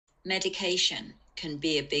medication can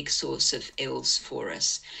be a big source of ills for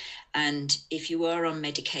us. And if you are on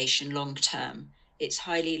medication long term, it's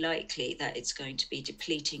highly likely that it's going to be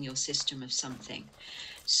depleting your system of something.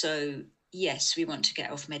 So, yes, we want to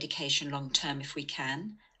get off medication long term if we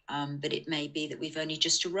can. But it may be that we've only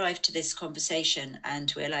just arrived to this conversation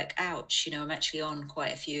and we're like, ouch, I'm actually on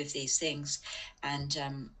quite a few of these things. And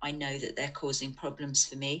I know that they're causing problems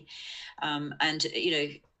for me. And,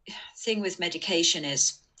 thing with medication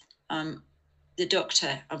is the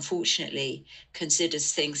doctor, unfortunately,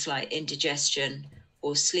 considers things like indigestion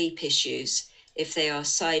or sleep issues, if they are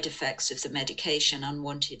side effects of the medication,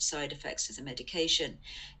 unwanted side effects of the medication,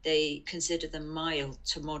 they consider them mild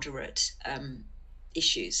to moderate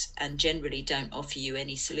issues and generally don't offer you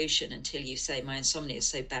any solution until you say, my insomnia is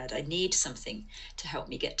so bad, I need something to help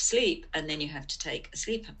me get to sleep. And then you have to take a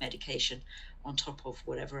sleep medication on top of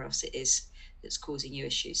whatever else it is that's causing you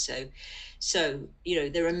issues. So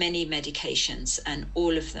there are many medications, and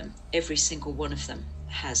all of them, every single one of them,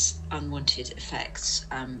 has unwanted effects.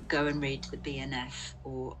 Go and read the BNF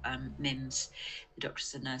or MIMS, the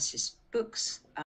doctors and nurses books.